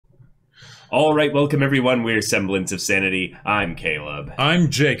All right, welcome everyone. We're Semblance of Sanity. I'm Caleb. I'm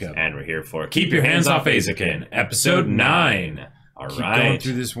Jacob. And we're here for Keep Your Hands Off Eizouken, Episode 9. All Keep right. going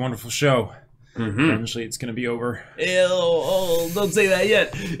through this wonderful show. Eventually it's gonna be over. Ew, oh, don't say that yet.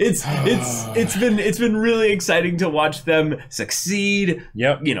 It's been really exciting to watch them succeed.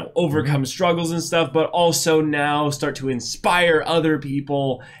 Yep. You know, overcome struggles and stuff, but also now start to inspire other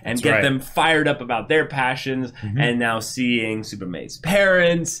people and get them fired up about their passions. And now seeing Super May's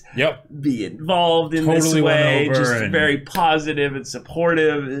parents be involved in this way, just very positive and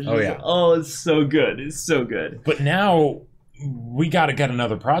supportive. It's just, it's so good. It's so good. But now we gotta get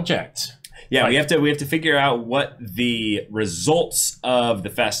another project. Yeah, we have to figure out what the results of the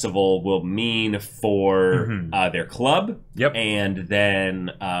festival will mean for their club. Yep. And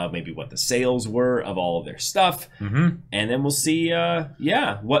then maybe what the sales were of all of their stuff. And then we'll see,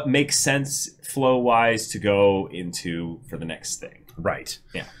 what makes sense flow-wise to go into for the next thing. Right.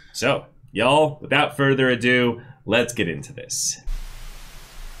 Yeah. So, y'all, without further ado, let's get into this.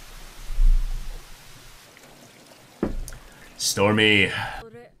 Stormy.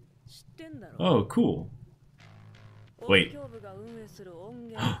 Oh, cool. Wait.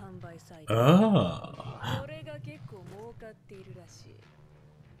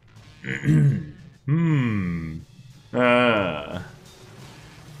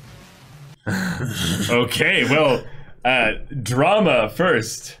 Okay, well, drama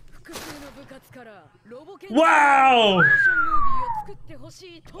first. Wow!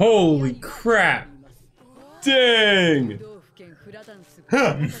 Holy crap! Dang!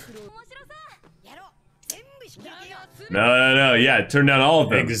 Huh. No, yeah, turn down all of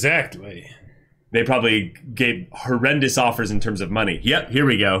them. Exactly. They probably gave horrendous offers in terms of money. Yep, here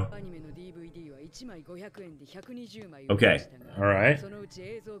we go. Okay. All right.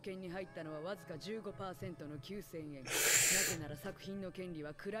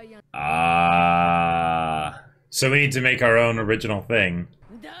 So we need to make our own original thing.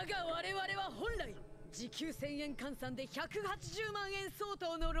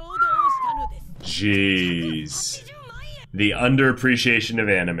 Jeez. The underappreciation of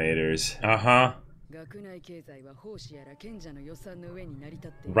animators.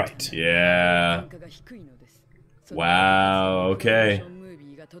 Right. Yeah. Wow, okay.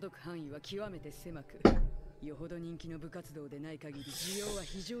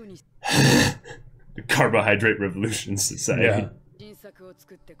 The Carbohydrate Revolution Society.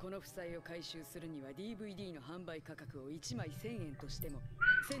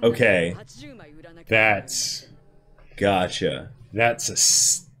 Okay. That's... Gotcha. That's a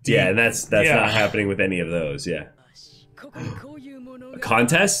steep... Yeah, and that's not happening with any of those, yeah. A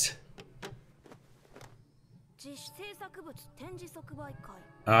contest?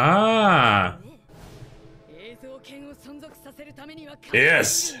 Ah.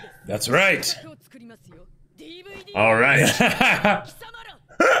 Yes, that's right. All right.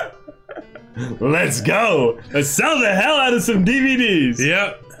 Let's go. Let's sell the hell out of some DVDs.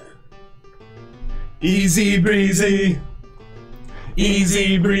 Yep. Easy breezy.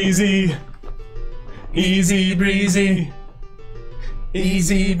 Easy breezy. Easy breezy.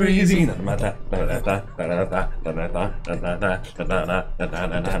 Easy breezy.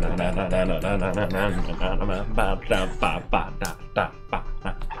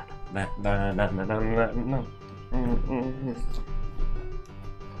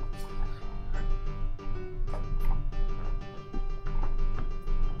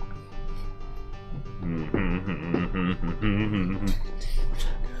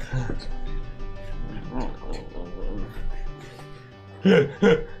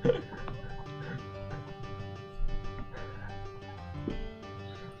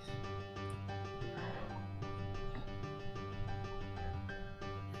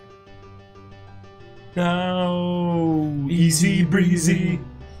 No, easy breezy,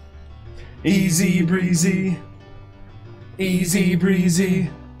 easy breezy, easy breezy,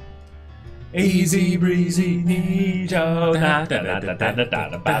 easy breezy, neato.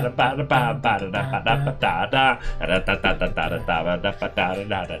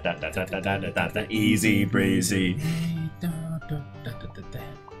 Easy breezy.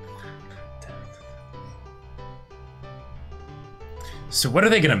 So what are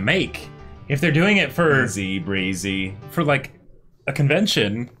they gonna make? If they're doing it for Easy breezy, for like a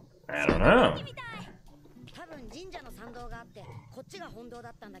convention, I don't know.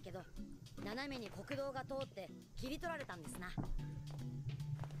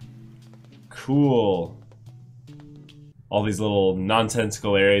 Cool. All these little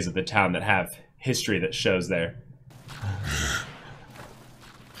nonsensical areas of the town that have history that shows there.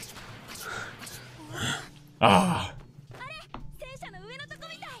 Ah.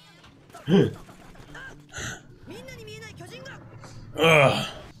 Ugh.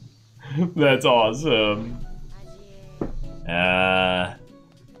 That's awesome.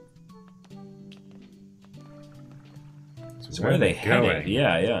 So where are they headed?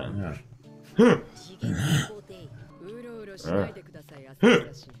 Yeah, yeah.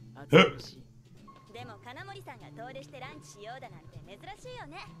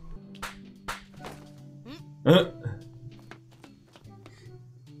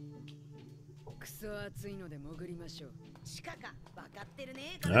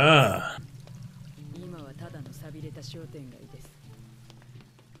 Ah.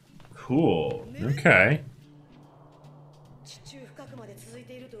 Cool. Okay.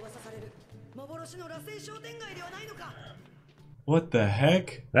 What the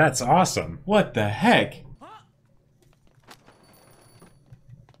heck? That's awesome. What the heck?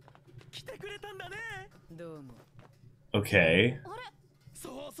 Okay.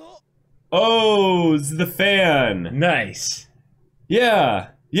 Oh, it's the fan. Nice.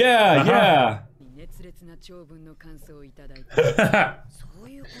 Yeah. Yeah, yeah.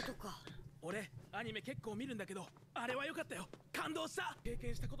 アニメ結構見るんだけど、あれは良かったよ。感動した。経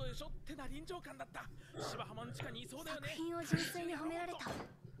験したことでしょってな臨場感だった。芝浜の地下にいそうだよね。作品を純粋に褒められた。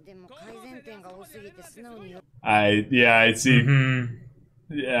でも改善点が多すぎて素直に。I see.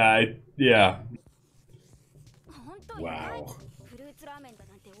 Yeah. Wow.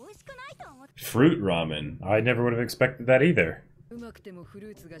 Fruit ramen. I never would have expected that either. うまくてもフ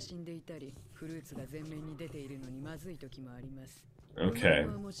ルーツが死んでいたり、フルーツが前面に出ているのにまずい時もあります。 Okay.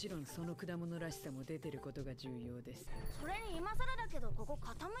 もちろんその果物らしさも出てることが重要です。それに今更だけどここ傾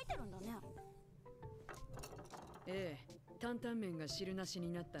いてるんだね。ええ、担々麺が汁なし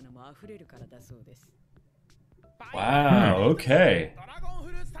になったのも溢れるからだそうです。 Wow, okay.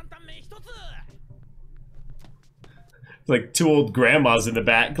 It's like two old grandmas in the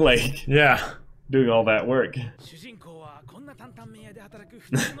back, like, yeah, doing all that work.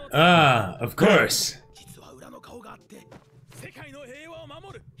 Ah, of course.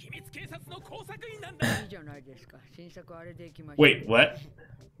 Wait, what?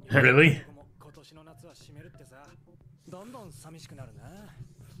 Really?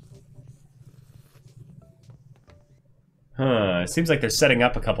 Huh, it seems like they're setting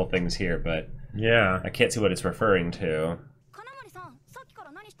up a couple things here, but yeah, I can't see what it's referring to.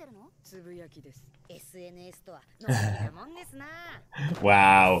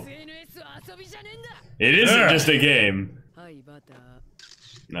 Wow. It isn't just a game.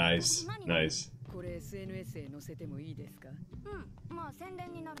 Nice, nice. これ SNS へ載せてもいいですか？うん、まあ宣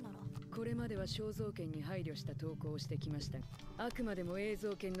伝になるなら。これまでは肖像権に配慮した投稿をしてきました。あくまでも映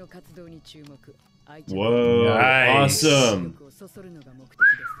像権の活動に注目。Whoa, awesome. そそるのが目的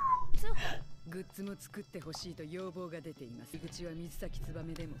です。グッズも作ってほしいと要望が出ています。口は水崎つば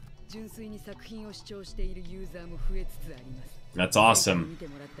めでも純粋に作品を主張しているユーザーも増えつつあります。 That's awesome.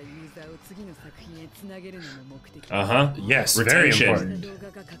 Uh-huh. Yes, very important.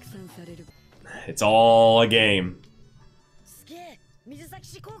 It's all a game.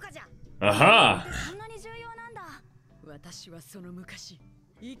 Uh-huh. 私はその昔、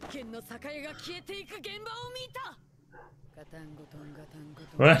一軒の酒屋が消えていく現場を見た。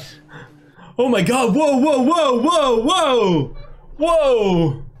 What? Oh my god, whoa, whoa, whoa, whoa, whoa!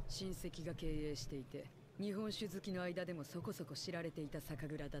 Whoa! 親戚が経営していて、日本酒好きの間でもそこそこ知られていた酒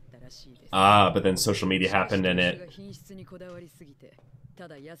蔵だったらしいです。 Ah, but then social media happened in it. 品質にこだわりすぎて、た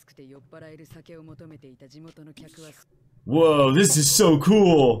だ安くて酔っ払える酒を求めていた地元の客は Whoa, this is so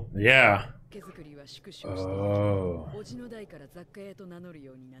cool! Yeah. 手作りは縮小して、おじの代から雑貨屋と名乗る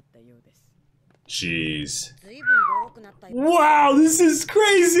ようになったようです。 Jeez. Wow, this is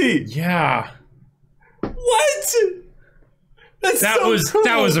crazy! Yeah. What? That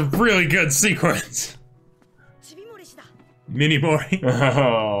was a really good sequence. Mini Mori.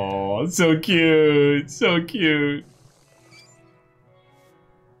 Oh, so cute. So cute.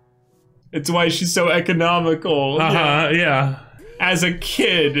 It's why she's so economical. Yeah. As a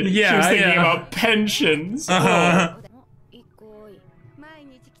kid, yeah, she was thinking about pensions. Aww.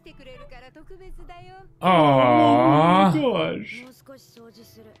 Oh my gosh.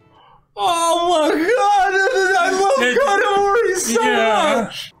 Oh my god! I love Kanamori so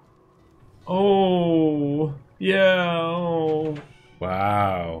much! Oh, yeah. Oh.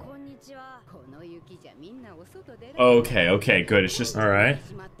 Wow. Okay, okay, good. It's just... Alright.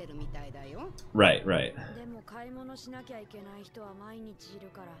 Right, right.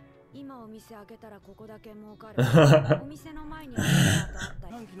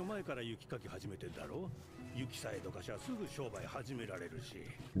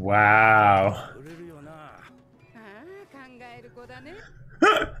 Wow.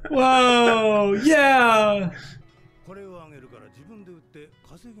 Whoa, yeah.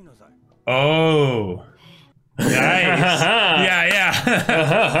 Oh. Nice. Yeah,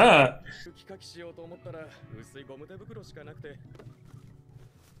 yeah. 雪かきしようと思ったら薄いゴム手袋しかなくて。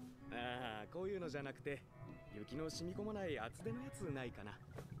ああ、こういうのじゃなくて雪の染み込まない厚手のやつないかな。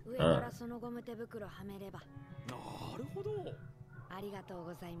上からそのゴム手袋はめれば。なるほど。ありがとう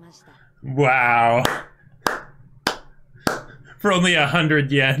ございました。Wow. For only 100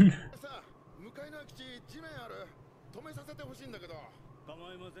 yen.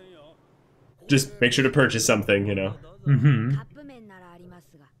 Just make sure to purchase something, you know. Mm-hmm. カップ麺ならありま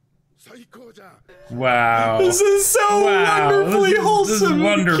すが。Wow. This is so wonderfully This is wholesome.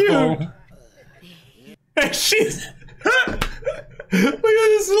 wonderful. And cute. She's. Look at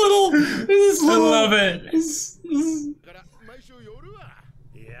this little. This I little. love it.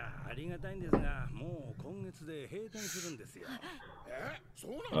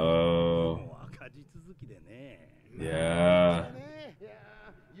 Oh. Yeah.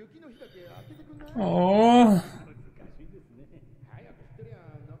 Oh.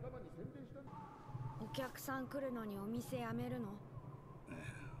 お客さん来るのにお店辞めるの？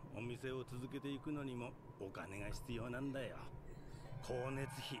お店を続けていくのにもお金が必要なんだよ。光熱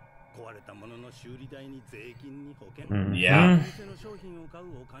費、壊れたものの修理代に税金に保険。Yeah. お店の商品を買う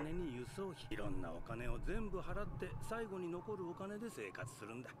お金に輸送費、いろんなお金を全部払って最後に残るお金で生活す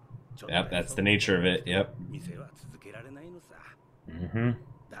るんだ。Yep, that's the nature of it. Yep. 店は続けられないのさ。Mm-hmm.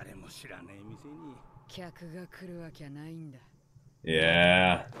 誰も知らない店に。客が来るわけないんだ。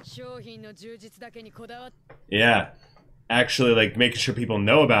 Yeah. 商品の充実だけにこだわっ Yeah. Actually, like making sure people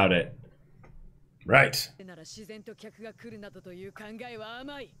know about it. Right. てなら自然と客が来るなどという考えは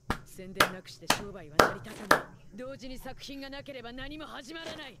甘い。宣伝なくして商売は成り立たない。同時に作品がなければ何も始ま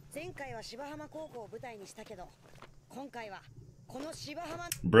らない。前回は芝浜高校を舞台にしたけど、今回はこの芝浜。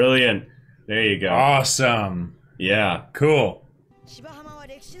 Brilliant. There you go. Awesome. Yeah. Cool. 芝浜は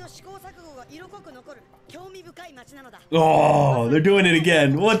歴史の試行錯誤が色濃く残る興味深い街なのだ。 Oh, they're doing it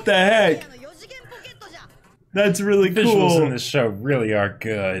again. What the heck? That's really Visuals in cool. this show really are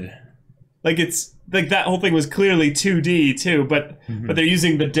good. Like it's like that whole thing was clearly 2D too, but they're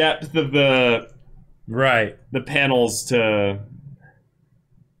using the depth of the panels to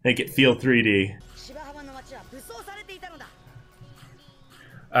make it feel 3D.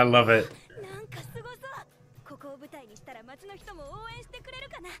 I love it. なんかすごそう。ここを舞台にしたら街の人も応援してくれる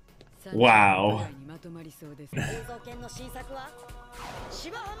かな。 Wow. まとまりそうです。Eizoukenの新作は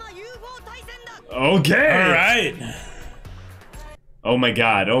芝浜 UFO 大戦だ。 Okay. All right. Oh my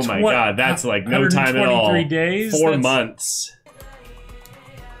god. Oh my god. That's like no time at all. 123 days? 4 That's- months.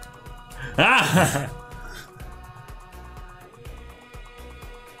 Ah.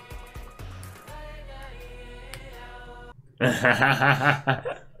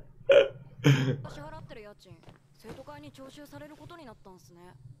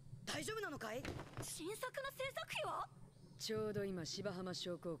 Daijoubu 新作の制作費は？ちょうど今芝浜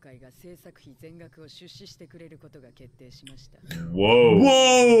商工会が制作費全額を出資してくれることが決定しました。 Whoa.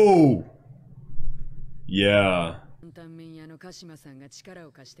 Whoa. Yeah. 短面屋の鹿島さんが力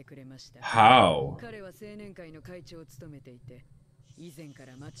を貸してくれました。 How? 彼は青年会の会長を務めていて、以前か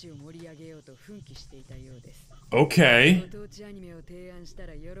ら街を盛り上げようと奮起していたようです。 Okay. ご当地アニメを提案した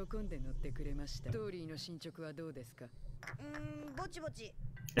ら喜んで乗ってくれました。ストーリーの進捗はどうですか？ぼちぼち。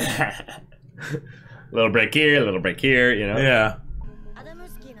 Little break here, a little break here, you know? Yeah. アダム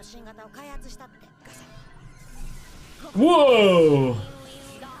スキーの新型を開発したって。 Whoa!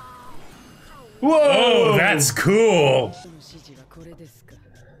 Whoa! Oh, that's cool. その指示はこれですか？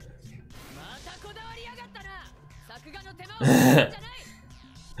またこだわりやがったな。作画の手間をかけるんじゃ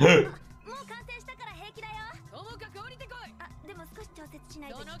ない。もう完成したから平気だよ。ともかく降りてこい。あ、でも少し調節しな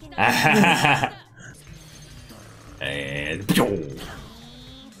いといけない。 And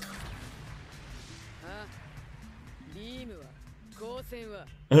ビームは光線は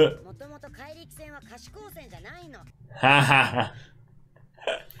もともと怪力線は可視光線じゃないの。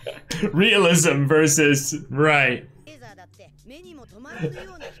 realism versus right. レーザーだって目にも止まらぬ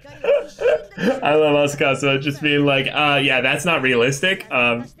ような光を一瞬だけ I love Asukawa just being like, yeah, that's not realistic.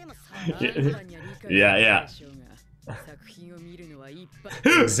 Yeah. 作品を見るのは一般。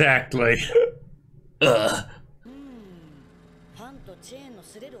 Exactly. ファンとチェーンの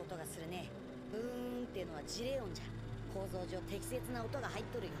擦れる音がするね。ブーンっていうのはジレ音じゃ。構造上適切な音が入っ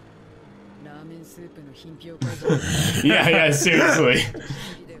とるよ。ラーメンスープの品評会場。 Yeah, seriously.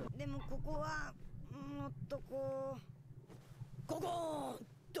 でもここはもっとこうゴゴーン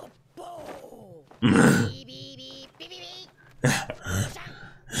ドッボービビビビビビ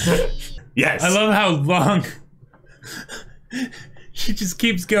Yes. I love how long She just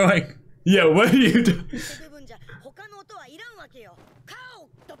keeps going. Yeah, what are you doing? 部分じゃ他の音はいらんわけよ。カオ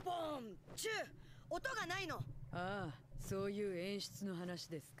ドポンチュー音がないの。ああ、そういう演出の話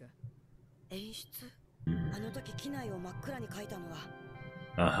ですか。演出？あの時機内を真っ暗に描いたのは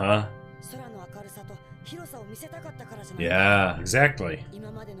Uh-huh. 空の明るさと広さを見せたかったからじゃない。Yeah. Exactly.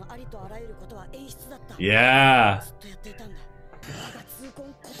 今までのありとあらゆることは演出だった。Yeah. ずっとやっていたんだ。我が痛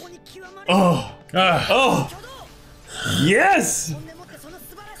恨ここに極まれ。Oh. Oh. 挙動。 Yes. ほんでもってその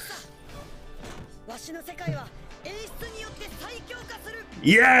素晴らしさ。わしの世界は演出によって最強化する。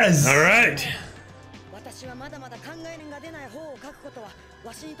 Yes. All right. 私はまだまだ考えが出ない方を書くことは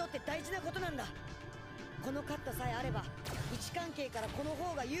わしにとって大事なことなんだ。このカットさえあれば位置関係からこの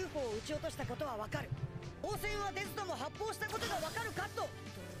方が UFO を撃ち落としたことはわかる。応戦は出ずとも発砲したことがわかるカット。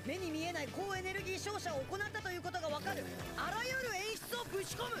目に見えない高エネルギー照射を行ったということがわかる。あらゆる演出をぶ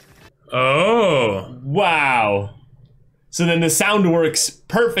ち込む。 Oh. Wow. So then the sound works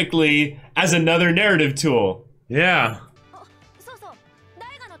perfectly as another narrative tool. Yeah. そうそう。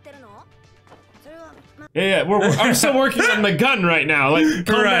誰が乗ってるの？それは Yeah, yeah. I'm still working on the gun right now. Like,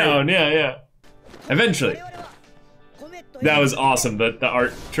 calm Right. down. Yeah, yeah. Eventually. That was awesome. The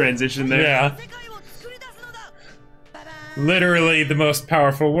art transition there. Yeah. Literally the most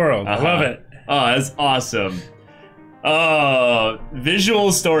powerful world. I love it. Oh, that's awesome. Oh,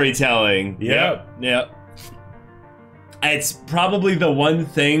 visual storytelling. Yep. Yep. It's probably the one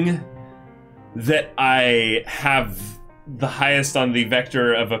thing that I have the highest on the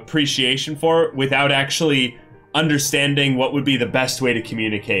vector of appreciation for without actually understanding what would be the best way to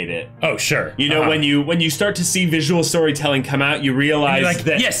communicate it. Oh, sure. You know, when you start to see visual storytelling come out, you realize like,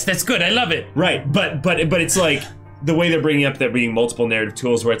 that yes, that's good. I love it. right, but it's like the way they're bringing up there being multiple narrative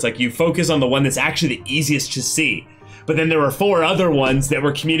tools, where it's like you focus on the one that's actually the easiest to see. But then there were 4 other ones that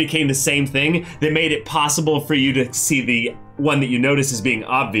were communicating the same thing that made it possible for you to see the one that you notice as being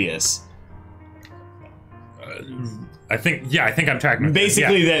obvious. I think I'm tracking with this.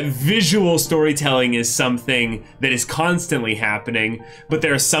 Basically, Yeah. that visual storytelling is something that is constantly happening, but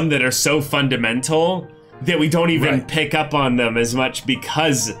there are some that are so fundamental that we don't even Right. pick up on them as much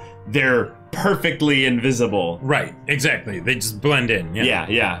because they're perfectly invisible. Right, exactly. They just blend in. Yeah. Yeah,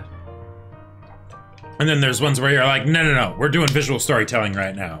 yeah. And then there's ones where you're like, no, we're doing visual storytelling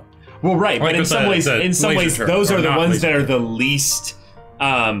right now. Well, right, Like but in with some the ways, laser turret, those or are the not ones laser that are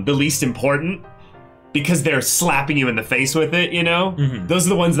the least important because they're slapping you in the face with it. You know, those are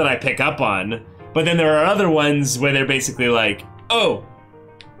the ones that I pick up on. But then there are other ones where they're basically like, oh,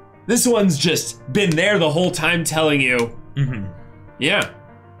 this one's just been there the whole time telling you. Yeah.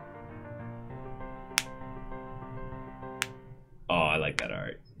 Oh, I like that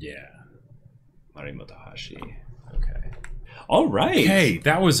art. Yeah. Marimoto Hashi. Okay. All right. Hey,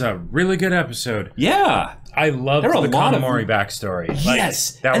 that was a really good episode. Yeah. I loved There the were a lot of- Kanamori backstory. Like,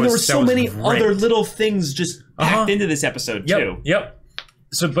 Yes. that And there were was- so that was many great. other little things just packed into this episode Yep, too. Yep.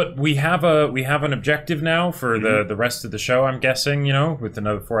 So, but we have an objective now for the rest of the show. I'm guessing, you know, with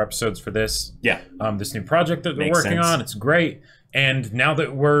another 4 episodes for this. Yeah. This new project that we're Makes working sense. on. It's great. And now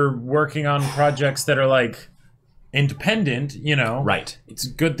that we're working on projects that are like independent, you know, Right. it's a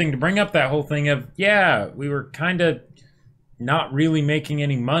good thing to bring up that whole thing of, yeah, we were kind of not really making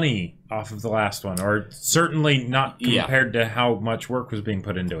any money off of the last one, or certainly not compared to how much work was being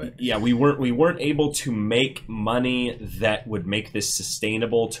put into it. Yeah, we weren't able to make money that would make this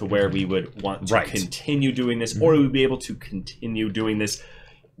sustainable to where we would want to continue doing this, or we would be able to continue doing this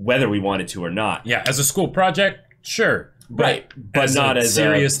whether we wanted to or not. Yeah, as a school project, sure. But not a as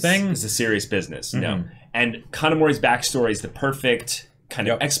serious thing. As a serious business, no. And Kanamori's backstory is the perfect kind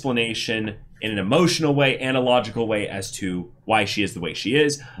of Yep. explanation in an emotional way and a logical way as to why she is the way she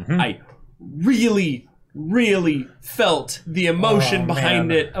is. I really, really felt the emotion behind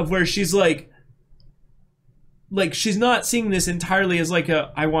man. it of where she's like she's not seeing this entirely as like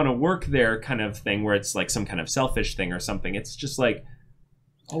a I want to work there kind of thing where it's like some kind of selfish thing or something. It's just like,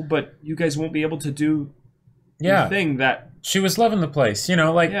 oh, but you guys won't be able to do the thing that She was loving the place, you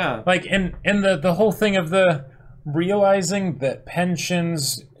know, like in the whole thing of the realizing that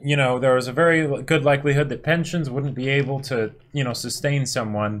pensions, you know, there was a very good likelihood that pensions wouldn't be able to, you know, sustain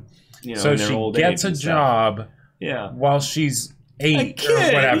someone. you know, So in their she old gets age a and stuff. job Yeah. while she's 8 kid,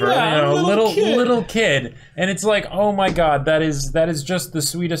 or whatever, yeah, you know, a little kid. kid, and it's like, oh my god, that is just the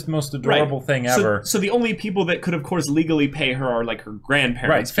sweetest, most adorable thing ever. So the only people that could, of course, legally pay her are like her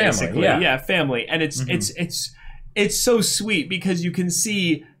grandparents, Right, family, basically. yeah. Family, and it's so sweet because you can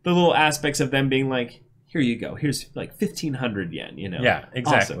see the little aspects of them being like, here you go, here's like 1,500 yen, you know. Yeah,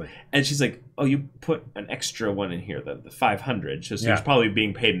 exactly. Awesome. And she's like, oh, you put an extra one in here, the 500, so Yeah. she's probably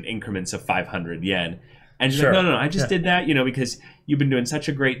being paid in increments of 500 yen. And she's like, no, I just did that, because you've been doing such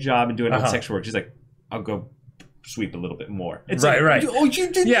a great job and doing all the sexual work. She's like, I'll go sweep a little bit more. It's right. Oh,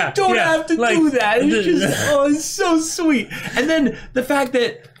 you don't have to do that. It's just, it's so sweet. And then the fact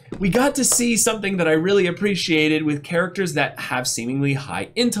that we got to see something that I really appreciated with characters that have seemingly high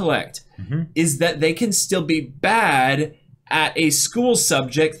intellect is that they can still be bad at a school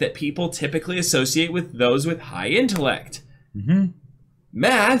subject that people typically associate with those with high intellect.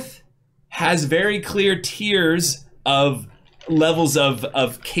 Math has very clear tiers of levels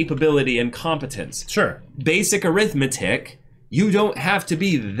of capability and competence. Sure. Basic arithmetic, you don't have to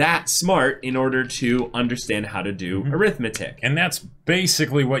be that smart in order to understand how to do arithmetic. And that's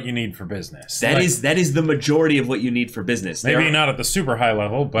basically what you need for business. That is the majority of what you need for business. Maybe not at the super high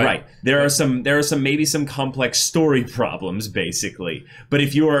level, but there are some maybe some complex story problems basically. But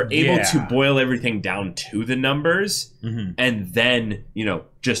if you are able to boil everything down to the numbers and then,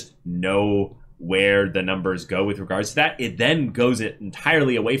 just know where the numbers go with regards to that, it then goes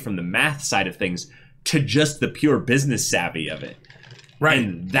entirely away from the math side of things to just the pure business savvy of it. Right.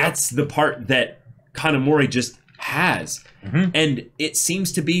 And that's the part that Kanamori just has. And it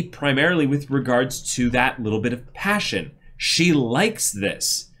seems to be primarily with regards to that little bit of passion. She likes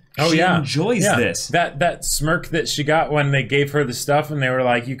this. She enjoys this. That smirk that she got when they gave her the stuff and they were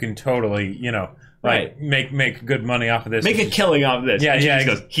like, you can totally, make good money off of this. Make a killing off of this. Yeah, and yeah. She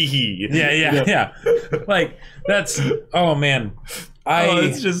just goes, hee hee. Yeah. Like, that's, oh man.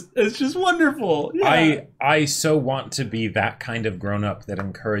 It's just wonderful. Yeah. I so want to be that kind of grown up that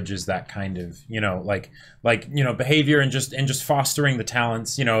encourages that kind of behavior and just fostering the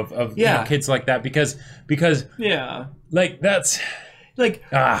talents of kids like that because that's like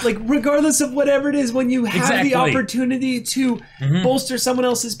regardless of whatever it is, when you have the opportunity to bolster someone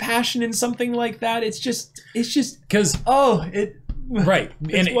else's passion in something like that, it's just because right.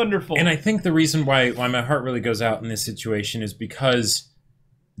 It's wonderful. And I think the reason why my heart really goes out in this situation is because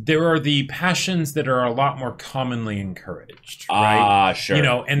there are the passions that are a lot more commonly encouraged, right? Sure.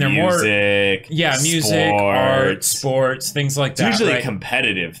 And they're music, music, art, sports, things like that. It's usually a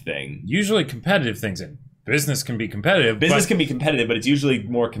competitive thing. Usually competitive things. And business can be competitive. Business can be competitive, but it's usually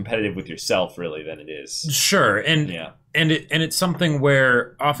more competitive with yourself, really, than it is. Sure. And it's something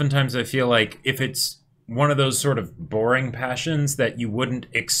where oftentimes I feel like if it's one of those sort of boring passions that you wouldn't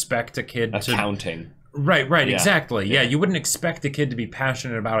expect a kid to... Accounting. Right, exactly. Yeah, you wouldn't expect a kid to be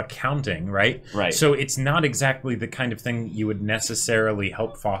passionate about accounting, right? Right. So it's not exactly the kind of thing you would necessarily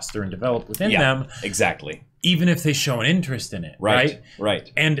help foster and develop within them. Exactly. Even if they show an interest in it, right?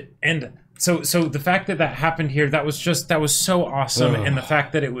 And so the fact that happened here, that was so awesome. And the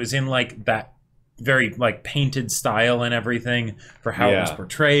fact that it was in like that very like painted style and everything for how it was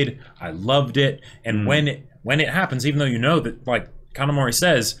portrayed, I loved it. And when it happens, even though that like Kanamori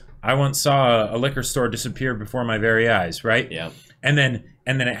says, I once saw a liquor store disappear before my very eyes, right? Yeah. And then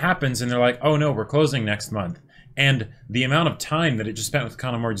it happens and they're like, oh no, we're closing next month. And the amount of time that it just spent with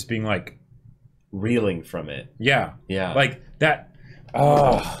Kanamori just being like reeling from it. Yeah. Like that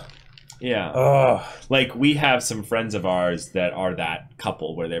like we have some friends of ours that are that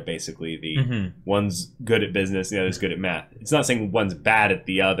couple where they're basically the one's good at business, the other's good at math. It's not saying one's bad at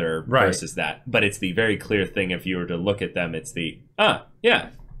the other versus that, but it's the very clear thing. If you were to look at them, it's the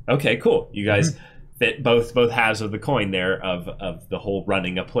okay, cool. You guys fit both halves of the coin there of the whole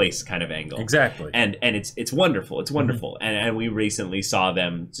running a place kind of angle. Exactly. And it's wonderful. It's wonderful. And we recently saw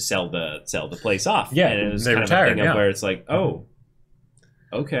them sell the place off. Yeah. And it was they kind retired, of a thing of where it's like,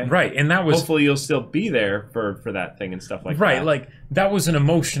 okay. Right. And that was hopefully you'll still be there for that thing and stuff like that. Right. Like that was an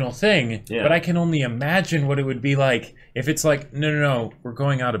emotional thing. Yeah. But I can only imagine what it would be like if it's like, no, we're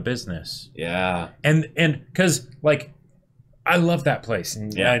going out of business. Yeah. And because like I love that place,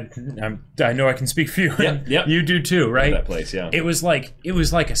 and I know I can speak for you. Yep. You do too, right? Love that place, yeah. It was like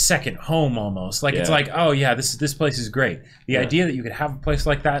a second home almost. Like it's like, oh yeah, this place is great. The idea that you could have a place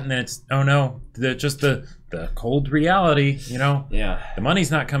like that, and then it's the cold reality, Yeah. The money's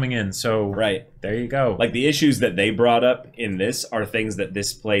not coming in, so there you go. Like the issues that they brought up in this are things that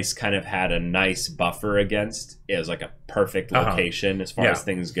this place kind of had a nice buffer against. It was like a perfect location as far as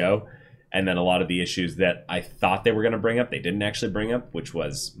things go. And then a lot of the issues that I thought they were going to bring up, they didn't actually bring up, which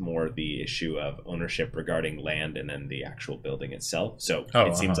was more the issue of ownership regarding land and then the actual building itself. So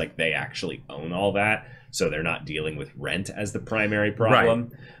it seems like they actually own all that. So they're not dealing with rent as the primary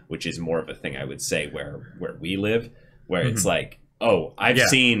problem, which is more of a thing I would say where we live, where it's like, I've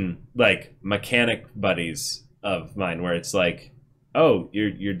seen like mechanic buddies of mine where it's like, oh,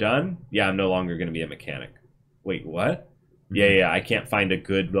 you're done? Yeah, I'm no longer going to be a mechanic. Wait, what? Yeah, I can't find a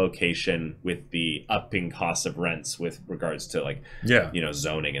good location with the upping costs of rents with regards to like,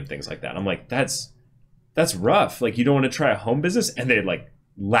 zoning and things like that. I'm like, that's that's rough. Like, you don't want to try a home business? And they'd like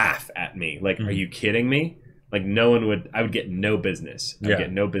laugh at me. Like, are you kidding me? Like, no one would. I would get no business. I'd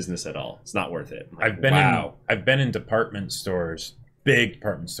get no business at all. It's not worth it. Like, I've been in department stores, big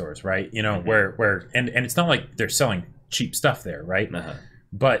department stores, right? You know, where and it's not like they're selling cheap stuff there, right?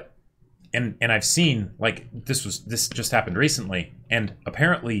 But and I've seen, like, this just happened recently, and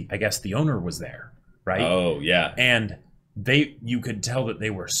apparently I guess the owner was there, right? Oh yeah. And you could tell that they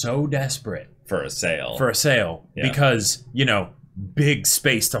were so desperate for a sale. Because, you know, big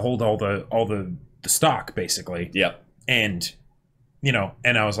space to hold all the stock, basically. Yep. And, you know,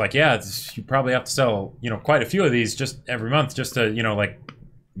 and I was like, yeah, you probably have to sell, you know, quite a few of these just every month just to, you know, like,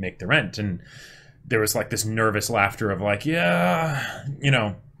 make the rent. And there was like this nervous laughter of like, yeah, you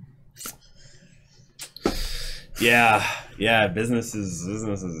know. Yeah, business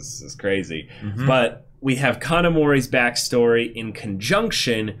is crazy. But we have Kanamori's backstory in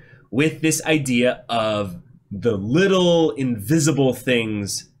conjunction with this idea of the little invisible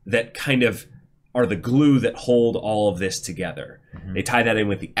things that kind of are the glue that hold all of this together. They tie that in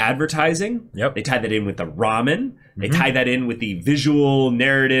with the advertising. They tie that in with the ramen. They tie that in with the visual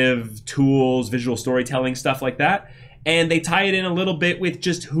narrative tools, visual storytelling, stuff like that. And they tie it in a little bit with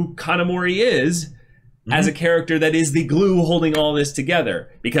just who Kanamori is as a character that is the glue holding all this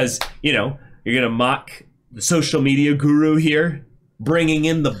together. Because, you know, you're going to mock the social media guru here, bringing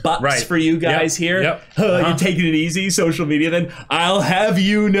in the butts for you guys here. You're taking it easy, social media, then I'll have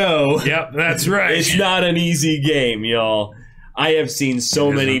you know. That's right. It's not an easy game, y'all. I have seen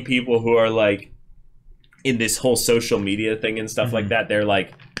so many people who are like, in this whole social media thing and stuff like that, they're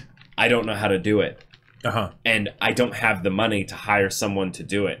like, I don't know how to do it. And I don't have the money to hire someone to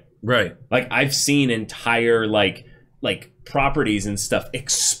do it. Right. Like, I've seen entire like properties and stuff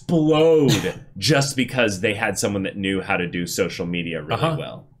explode just because they had someone that knew how to do social media really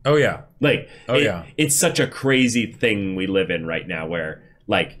well. Oh yeah. Like, it's such a crazy thing we live in right now where,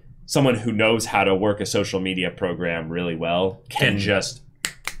 like, someone who knows how to work a social media program really well can just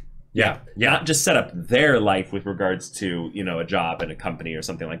not just set up their life with regards to, you know, a job and a company or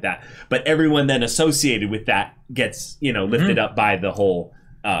something like that, but everyone then associated with that gets, you know, lifted up by the whole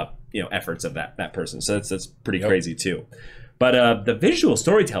you know, efforts of that person. So that's pretty crazy too. But the visual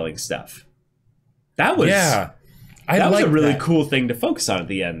storytelling stuff, that was a really cool thing to focus on at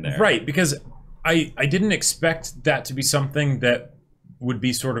the end there. Right, because I didn't expect that to be something that would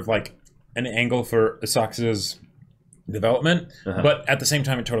be sort of like an angle for Asakusa's development, but at the same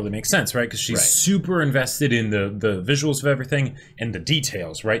time it totally makes sense, right? Because she's super invested in the visuals of everything and the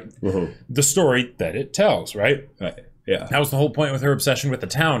details, right? The story that it tells, right? Yeah. That was the whole point with her obsession with the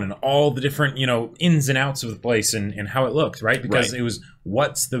town and all the different, you know, ins and outs of the place and how it looked, right? Because it was,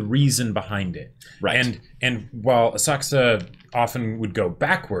 what's the reason behind it? And while Asakusa often would go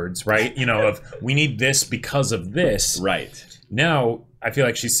backwards, right? You know, of we need this because of this. Now I feel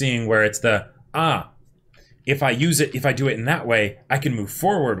like she's seeing where it's the, if I use it, if I do it in that way, I can move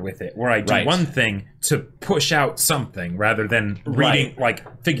forward with it. Where I do one thing to push out something rather than reading,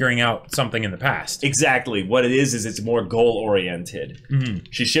 like figuring out something in the past. Exactly. What it is it's more goal-oriented.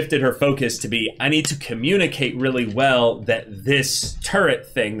 She shifted her focus to be, I need to communicate really well that this turret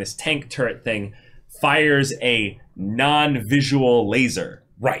thing, this tank turret thing, fires a non-visual laser.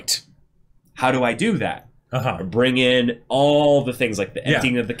 How do I do that? Bring in all the things like the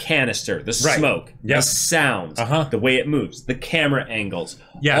emptying of the canister, the smoke, the sounds, the way it moves, the camera angles,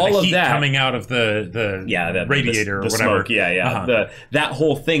 all the of heat that coming out of the radiator or whatever. Smoke, that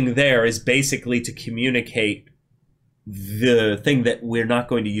whole thing there is basically to communicate the thing that we're not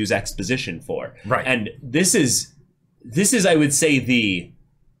going to use exposition for. And this is I would say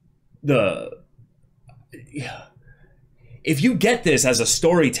the if you get this as a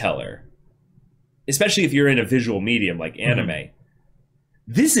storyteller, especially if you're in a visual medium like anime,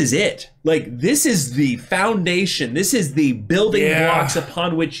 this is it. Like, this is the foundation. This is the building blocks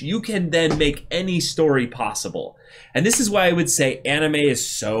upon which you can then make any story possible. And this is why I would say anime is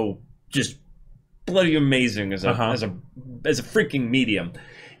so just bloody amazing as a freaking medium,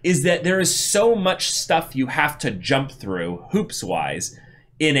 is that there is so much stuff you have to jump through, hoops-wise,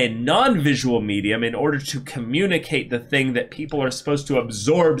 in a non-visual medium in order to communicate the thing that people are supposed to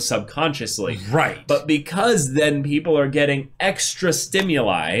absorb subconsciously. But because then people are getting extra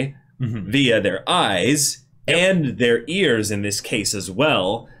stimuli via their eyes and their ears in this case as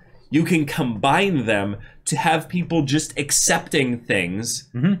well, you can combine them to have people just accepting things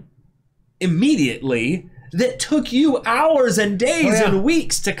immediately that took you hours and days and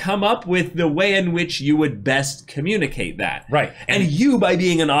weeks to come up with the way in which you would best communicate that. And you, by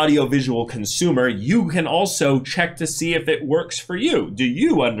being an audiovisual consumer, you can also check to see if it works for you. Do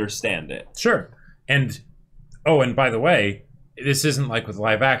you understand it? And oh, and by the way, this isn't like with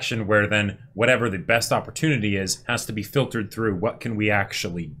live action where then whatever the best opportunity is has to be filtered through what can we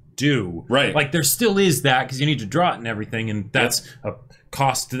actually do. Right. Like there still is that because you need to draw it and everything, and that's a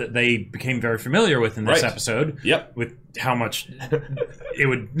cost that they became very familiar with in this episode. Yep. With how much it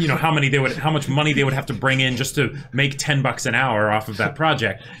would, how much money they would have to bring in just to make $10 an hour off of that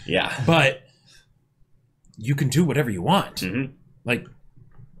project. Yeah. But you can do whatever you want. Mm-hmm. Like,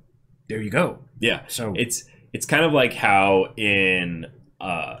 there you go. Yeah. So it's kind of like how in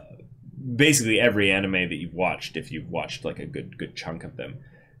basically every anime that you've watched, if you've watched like a good chunk of them,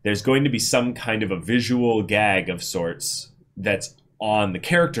 there's going to be some kind of a visual gag of sorts that's on the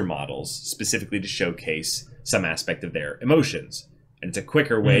character models specifically to showcase some aspect of their emotions. And it's a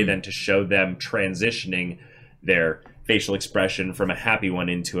quicker way than to show them transitioning their facial expression from a happy one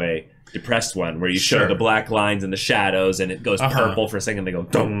into a depressed one, where you show the black lines and the shadows and it goes purple for a second, they go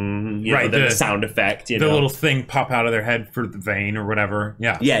dong, the sound effect, the little thing pop out of their head for the vein or whatever.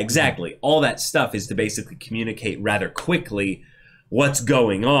 Yeah, exactly. All that stuff is to basically communicate rather quickly what's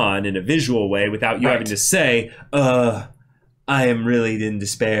going on in a visual way without you having to say, I am really in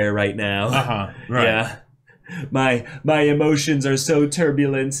despair right now. Yeah. My emotions are so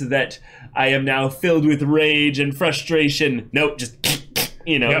turbulent that I am now filled with rage and frustration. Nope, just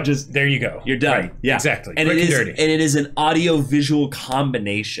just there you go. You're done. Right. Yeah, exactly. And it is an audio-visual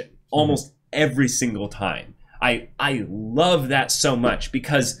combination almost every single time. I love that so much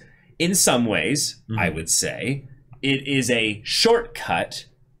because in some ways, I would say, it is a shortcut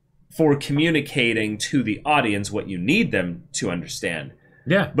for communicating to the audience what you need them to understand.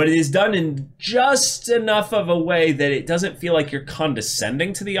 Yeah. But it is done in just enough of a way that it doesn't feel like you're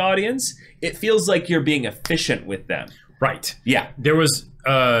condescending to the audience. It feels like you're being efficient with them. Right. Yeah. There was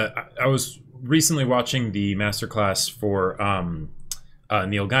I was recently watching the masterclass for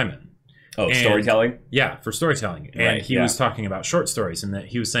Neil Gaiman. Oh, storytelling? Yeah, for storytelling. And he was talking about short stories, and that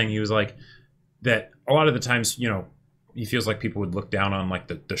he was saying, he was like, that a lot of the times, he feels like people would look down on like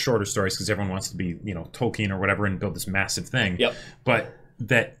the shorter stories because everyone wants to be, Tolkien or whatever and build this massive thing. Yep. But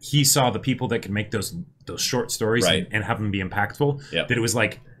that he saw the people that could make those short stories and have them be impactful. Yep. That it was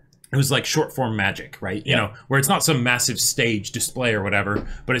like short form magic, right? You know, where it's not some massive stage display or whatever,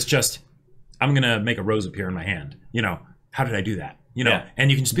 but it's just, I'm going to make a rose appear in my hand. How did I do that? And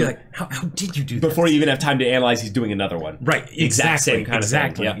you can just be like, how did you do that? Before you even have time to analyze, he's doing another one. Right. Exactly. Same kind of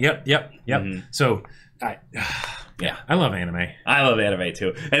thing. Yep. Mm-hmm. So, I love anime. I love anime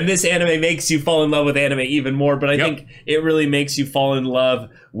too. And this anime makes you fall in love with anime even more, but I think it really makes you fall in love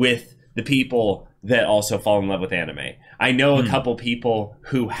with the people that also fall in love with anime. I know a couple people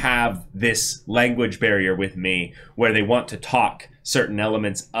who have this language barrier with me where they want to talk certain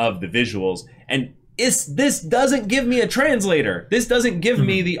elements of the visuals, and this doesn't give me a translator. This doesn't give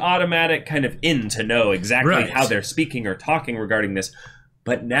me the automatic kind of in to know exactly how they're speaking or talking regarding this.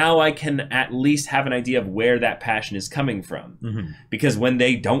 But now I can at least have an idea of where that passion is coming from. Because when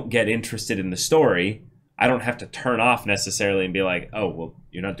they don't get interested in the story, I don't have to turn off necessarily and be like, oh, well,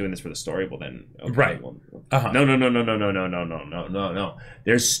 you're not doing this for the story? Well, then, okay. Well, No.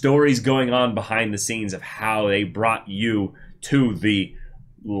 There's stories going on behind the scenes of how they brought you to the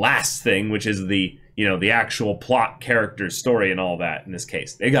last thing, which is the actual plot, character, story, and all that. In this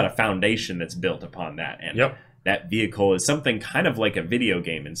case, they got a foundation that's built upon that. And that vehicle is something kind of like a video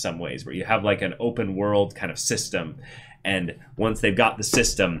game in some ways, where you have like an open world kind of system. And once they've got the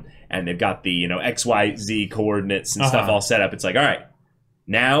system and they've got the, X, Y, Z coordinates and stuff all set up, it's like, all right,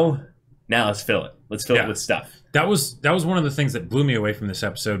 now let's fill it. Let's fill it with stuff. That was one of the things that blew me away from this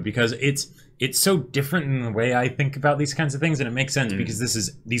episode, because it's so different in the way I think about these kinds of things, and it makes sense because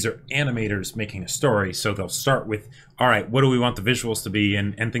these are animators making a story, so they'll start with, all right, what do we want the visuals to be,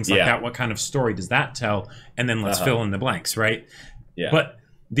 and things like that. What kind of story does that tell? And then let's fill in the blanks, right? Yeah. But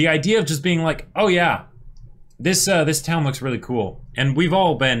the idea of just being like, oh yeah, this town looks really cool, and we've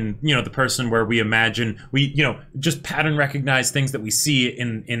all been, the person where we imagine just pattern recognize things that we see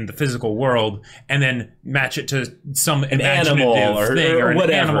in the physical world, and then match it to some animal thing or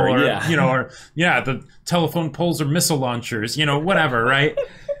whatever, an animal, or the telephone poles or missile launchers, whatever, right?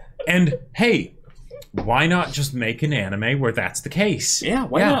 And hey, why not just make an anime where that's the case? Yeah,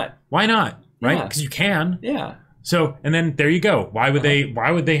 why not? Why not? Right? Because you can. Yeah. So, and then there you go. Why would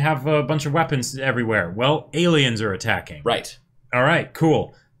they have a bunch of weapons everywhere? Well, aliens are attacking. Right. All right,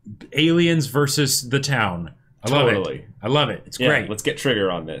 cool. Aliens versus the town. I love it. It's great. Let's get Trigger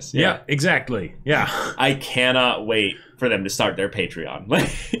on this. Yeah, exactly. Yeah. I cannot wait for them to start their Patreon.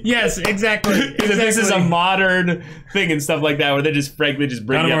 Yes, exactly. Because this is a modern thing and stuff like that, where they just frankly just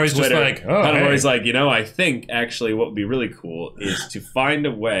bring up Twitter. Just like, Kanamori's like, I think actually what would be really cool is to find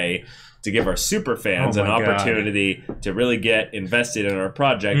a way to give our super fans an opportunity to really get invested in our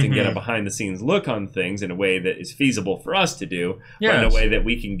project and get a behind-the-scenes look on things in a way that is feasible for us to do, but in a way that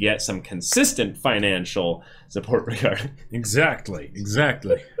we can get some consistent financial support regarding. Exactly.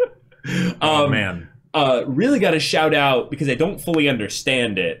 Oh, man. Really got to shout out, because I don't fully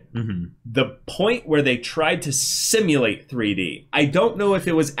understand it, the point where they tried to simulate 3D. I don't know if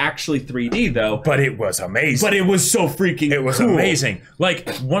it was actually 3D, though. But it was amazing. But it was so freaking It was cool. amazing. Like,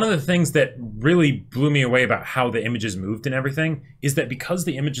 one of the things that really blew me away about how the images moved and everything is that because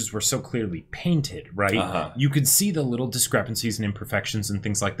the images were so clearly painted, right, you could see the little discrepancies and imperfections and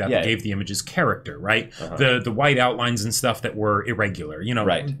things like that that gave the images character, right? The white outlines and stuff that were irregular, you know,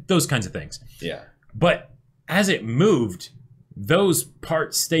 those kinds of things. Yeah. But as it moved, those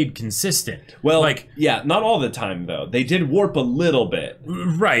parts stayed consistent. Well, like, yeah, not all the time though. They did warp a little bit.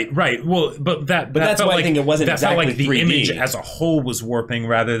 Right. Well, but that's why I think it wasn't exactly felt like 3D. The image as a whole was warping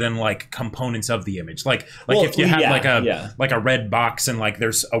rather than like components of the image. Like if you have like a red box and like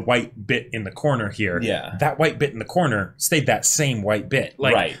there's a white bit in the corner here. Yeah. That white bit in the corner stayed that same white bit.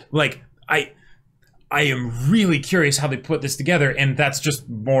 Like, Like I am really curious how they put this together, and that's just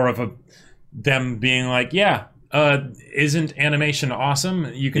more of them being like, isn't animation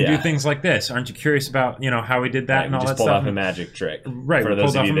awesome? You can do things like this. Aren't you curious about, how we did that and all that stuff? Just pulled off a magic trick. Right. For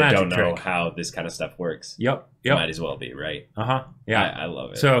those of you that don't know how this kind of stuff works. Yep. Might as well be, right? Yeah. I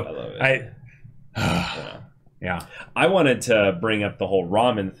love it. So I love it. Yeah. I wanted to bring up the whole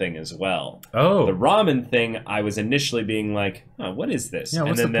ramen thing as well. Oh. The ramen thing, I was initially being like, what is this? Yeah,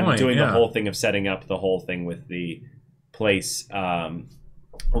 and then them doing the whole thing of setting up the whole thing with the place,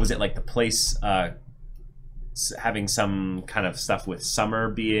 what was it, like the place having some kind of stuff with summer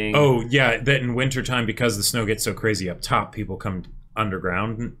being... Oh, yeah, that in wintertime, because the snow gets so crazy up top, people come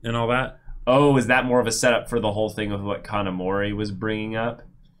underground and all that. Oh, is that more of a setup for the whole thing of what Kanamori was bringing up?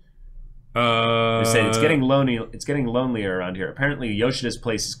 They said it's getting lonely. It's getting lonelier around here. Apparently, Yoshida's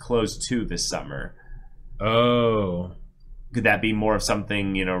place is closed too this summer. Oh, could that be more of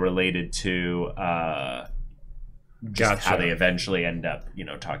something related to just how they eventually end up,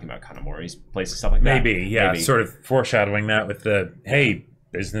 talking about Kanamori's place and stuff like that? Maybe, yeah, sort of foreshadowing that with the hey,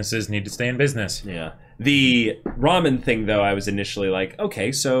 businesses need to stay in business. Yeah. The ramen thing, though, I was initially like,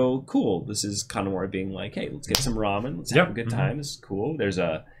 okay, so cool. This is Kanamori being like, hey, let's get some ramen. Let's have a good time. This is cool. There's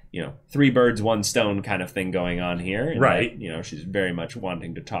a, three birds, one stone kind of thing going on here. And right. That, she's very much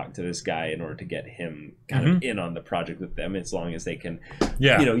wanting to talk to this guy in order to get him kind of in on the project with them, as long as they can,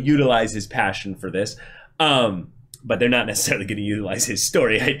 utilize his passion for this. But they're not necessarily going to utilize his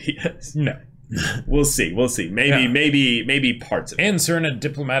story ideas. No. We'll see. Maybe parts of it. Answer in a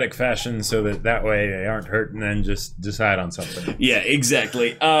diplomatic fashion so that way they aren't hurt and then just decide on something. Yeah,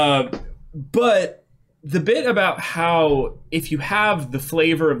 exactly. But the bit about how if you have the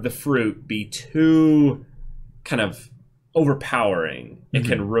flavor of the fruit be too kind of overpowering, it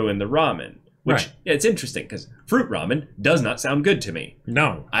can ruin the ramen. Which, it's interesting, because fruit ramen does not sound good to me.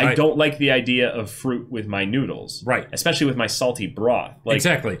 No. I don't like the idea of fruit with my noodles. Right. Especially with my salty broth.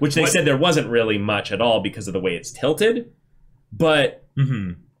 Exactly. Which they said there wasn't really much at all because of the way it's tilted. But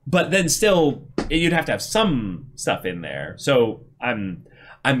but then still, you'd have to have some stuff in there. So I'm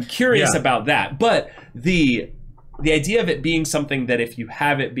curious about that. But the idea of it being something that if you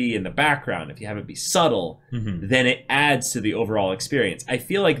have it be in the background, if you have it be subtle, then it adds to the overall experience. I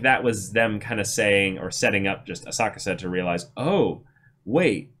feel like that was them kind of saying or setting up, just Asaka said, to realize, oh,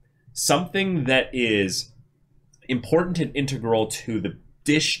 wait, something that is important and integral to the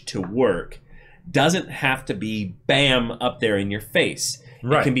dish to work doesn't have to be bam up there in your face.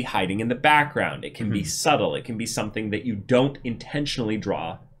 Right. It can be hiding in the background. It can be subtle. It can be something that you don't intentionally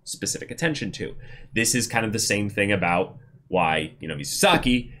draw specific attention to. This is kind of the same thing about why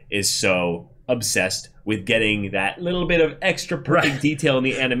Mizusaki is so obsessed with getting that little bit of extra perfect detail in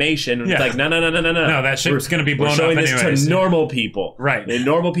the animation. It's like no, that shit's going to be blown up anyways. We're showing this this to normal people, right? And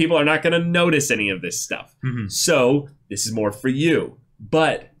normal people are not going to notice any of this stuff. So this is more for you.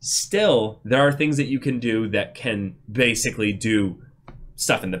 But still, there are things that you can do that can basically do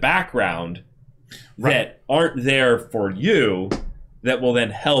stuff in the background that aren't there for you, that will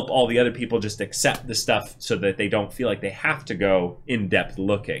then help all the other people just accept the stuff so that they don't feel like they have to go in-depth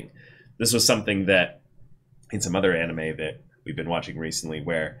looking. This was something that in some other anime that we've been watching recently,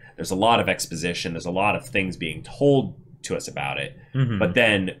 where there's a lot of exposition, there's a lot of things being told to us about it. But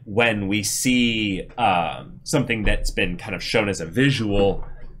then when we see something that's been kind of shown as a visual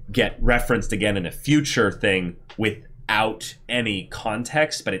get referenced again in a future thing without any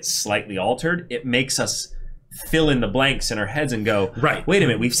context, but it's slightly altered, it makes us fill in the blanks in our heads and go, wait a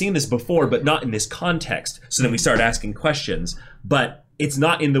minute, we've seen this before, but not in this context. So then we start asking questions, but it's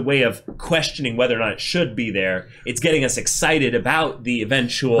not in the way of questioning whether or not it should be there. It's getting us excited about the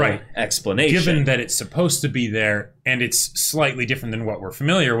eventual explanation. Given that it's supposed to be there and it's slightly different than what we're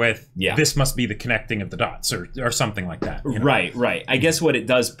familiar with, this must be the connecting of the dots or something like that. You know? Right. I guess what it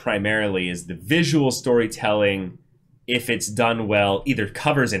does primarily is the visual storytelling, if it's done well, either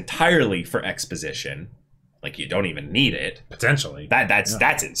covers entirely for exposition, like you don't even need it. Potentially.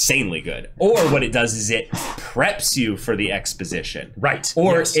 That's insanely good. Or what it does is it preps you for the exposition. Right.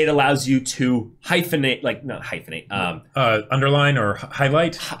 Or it allows you to hyphenate, like, not hyphenate. Underline or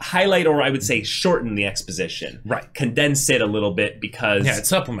highlight? Highlight, or I would say shorten the exposition. Right. Condense it a little bit because... Yeah, it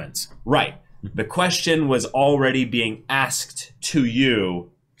supplements. Right. The question was already being asked to you.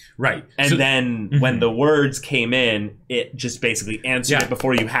 Right. And then when the words came in, it just basically answered it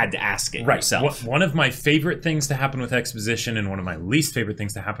before you had to ask it yourself. One of my favorite things to happen with exposition and one of my least favorite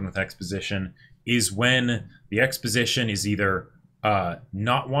things to happen with exposition is when the exposition is either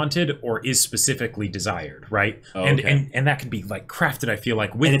not wanted or is specifically desired, right? Oh, and that can be like crafted, I feel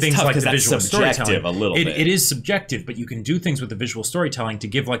like, with things like the visual storytelling. A little bit. It is subjective, but you can do things with the visual storytelling to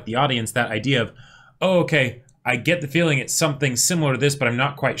give like the audience that idea of, oh, okay, I get the feeling it's something similar to this, but I'm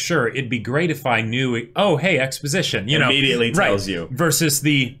not quite sure. It'd be great if I knew, oh, hey, exposition, you know. Immediately tells you. Versus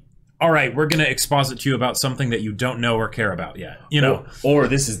the, all right, we're going to exposit to you about something that you don't know or care about yet, you know. Or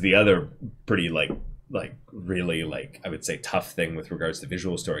this is the other pretty, really, I would say tough thing with regards to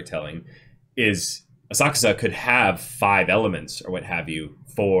visual storytelling is Asakusa could have 5 elements or what have you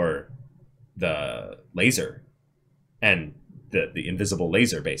for the laser and the invisible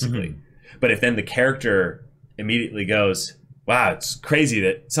laser, basically. But if then the character immediately goes, wow, it's crazy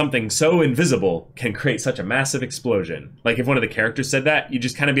that something so invisible can create such a massive explosion. Like if one of the characters said that, you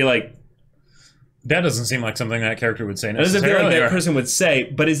just kind of be like, that doesn't seem like something that character would say necessarily. It doesn't feel like that person would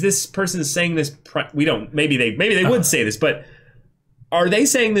say, but is this person saying this, we don't, maybe they would say this, but are they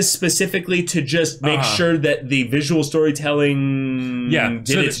saying this specifically to just make sure that the visual storytelling did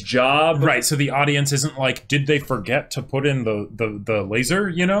its job? Right, so the audience isn't like, did they forget to put in the laser,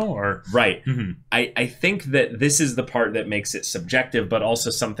 you know? Or right. I think that this is the part that makes it subjective, but also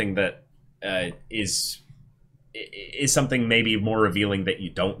something that is something maybe more revealing that you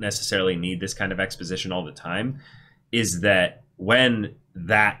don't necessarily need this kind of exposition all the time, is that when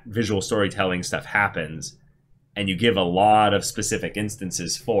that visual storytelling stuff happens, and you give a lot of specific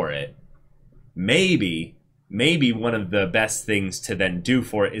instances for it, maybe one of the best things to then do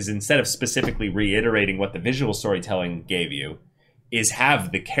for it is, instead of specifically reiterating what the visual storytelling gave you, is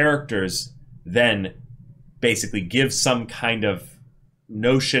have the characters then basically give some kind of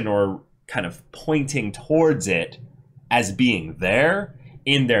notion or kind of pointing towards it as being there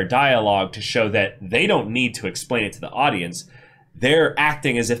in their dialogue to show that they don't need to explain it to the audience. They're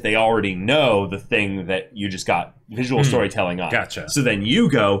acting as if they already know the thing that you just got visual storytelling on. Gotcha. So then you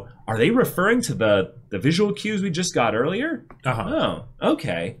go, are they referring to the visual cues we just got earlier? Oh,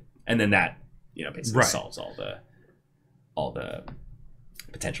 okay. And then that, basically solves all the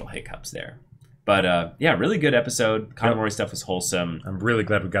potential hiccups there. But yeah, really good episode. Kanamori stuff was wholesome. I'm really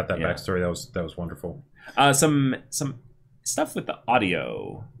glad we got that backstory. That was wonderful. Some stuff with the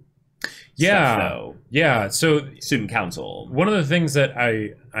audio. Yeah. So student council. One of the things that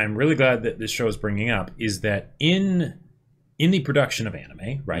I'm really glad that this show is bringing up is that in the production of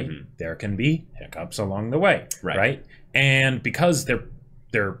anime, right, there can be hiccups along the way, right? And because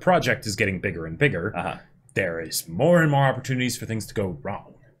their project is getting bigger and bigger, there is more and more opportunities for things to go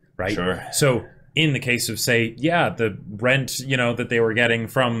wrong, right? Sure. So in the case of, say, the rent, that they were getting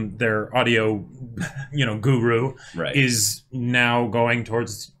from their audio, guru is now going to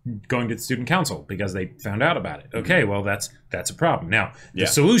the student council because they found out about it. Okay, well, that's a problem. Now, the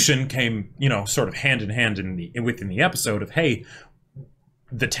solution came, sort of hand in hand within the episode of, hey,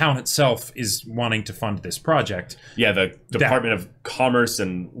 the town itself is wanting to fund this project. Yeah, the Department of Commerce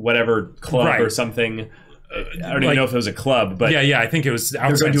and whatever club or something. I don't even know if it was a club, but I think it was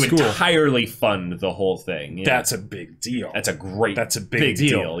outside they're going to school. Entirely fund the whole thing. Yeah. That's a big deal. That's a big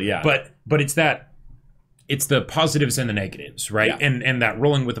deal. Yeah, but it's the positives and the negatives, right? Yeah. And that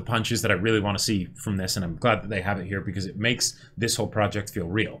rolling with the punches that I really want to see from this, and I'm glad that they have it here because it makes this whole project feel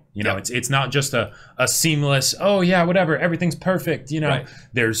real. It's not just a seamless, oh yeah, whatever, everything's perfect.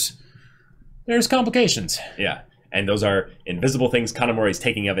 There's complications. Yeah. And those are invisible things Kanamori's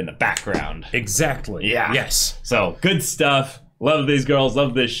taking of in the background. Exactly. Yeah. Yes. So, good stuff. Love these girls,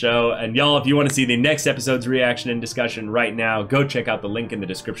 love this show. And y'all, if you want to see the next episode's reaction and discussion right now, go check out the link in the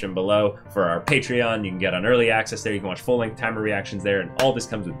description below for our Patreon. You can get on early access there. You can watch full-length timer reactions there. And all this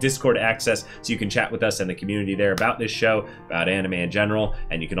comes with Discord access, so you can chat with us and the community there about this show, about anime in general.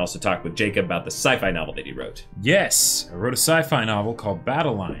 And you can also talk with Jacob about the sci-fi novel that he wrote. Yes, I wrote a sci-fi novel called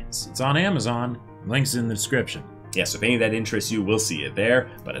Battle Lines. It's on Amazon. Link's in the description. Yes, if any of that interests you, we'll see it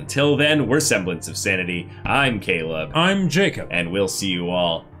there. But until then, we're Semblance of Sanity. I'm Caleb. I'm Jacob. And we'll see you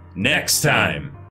all next time.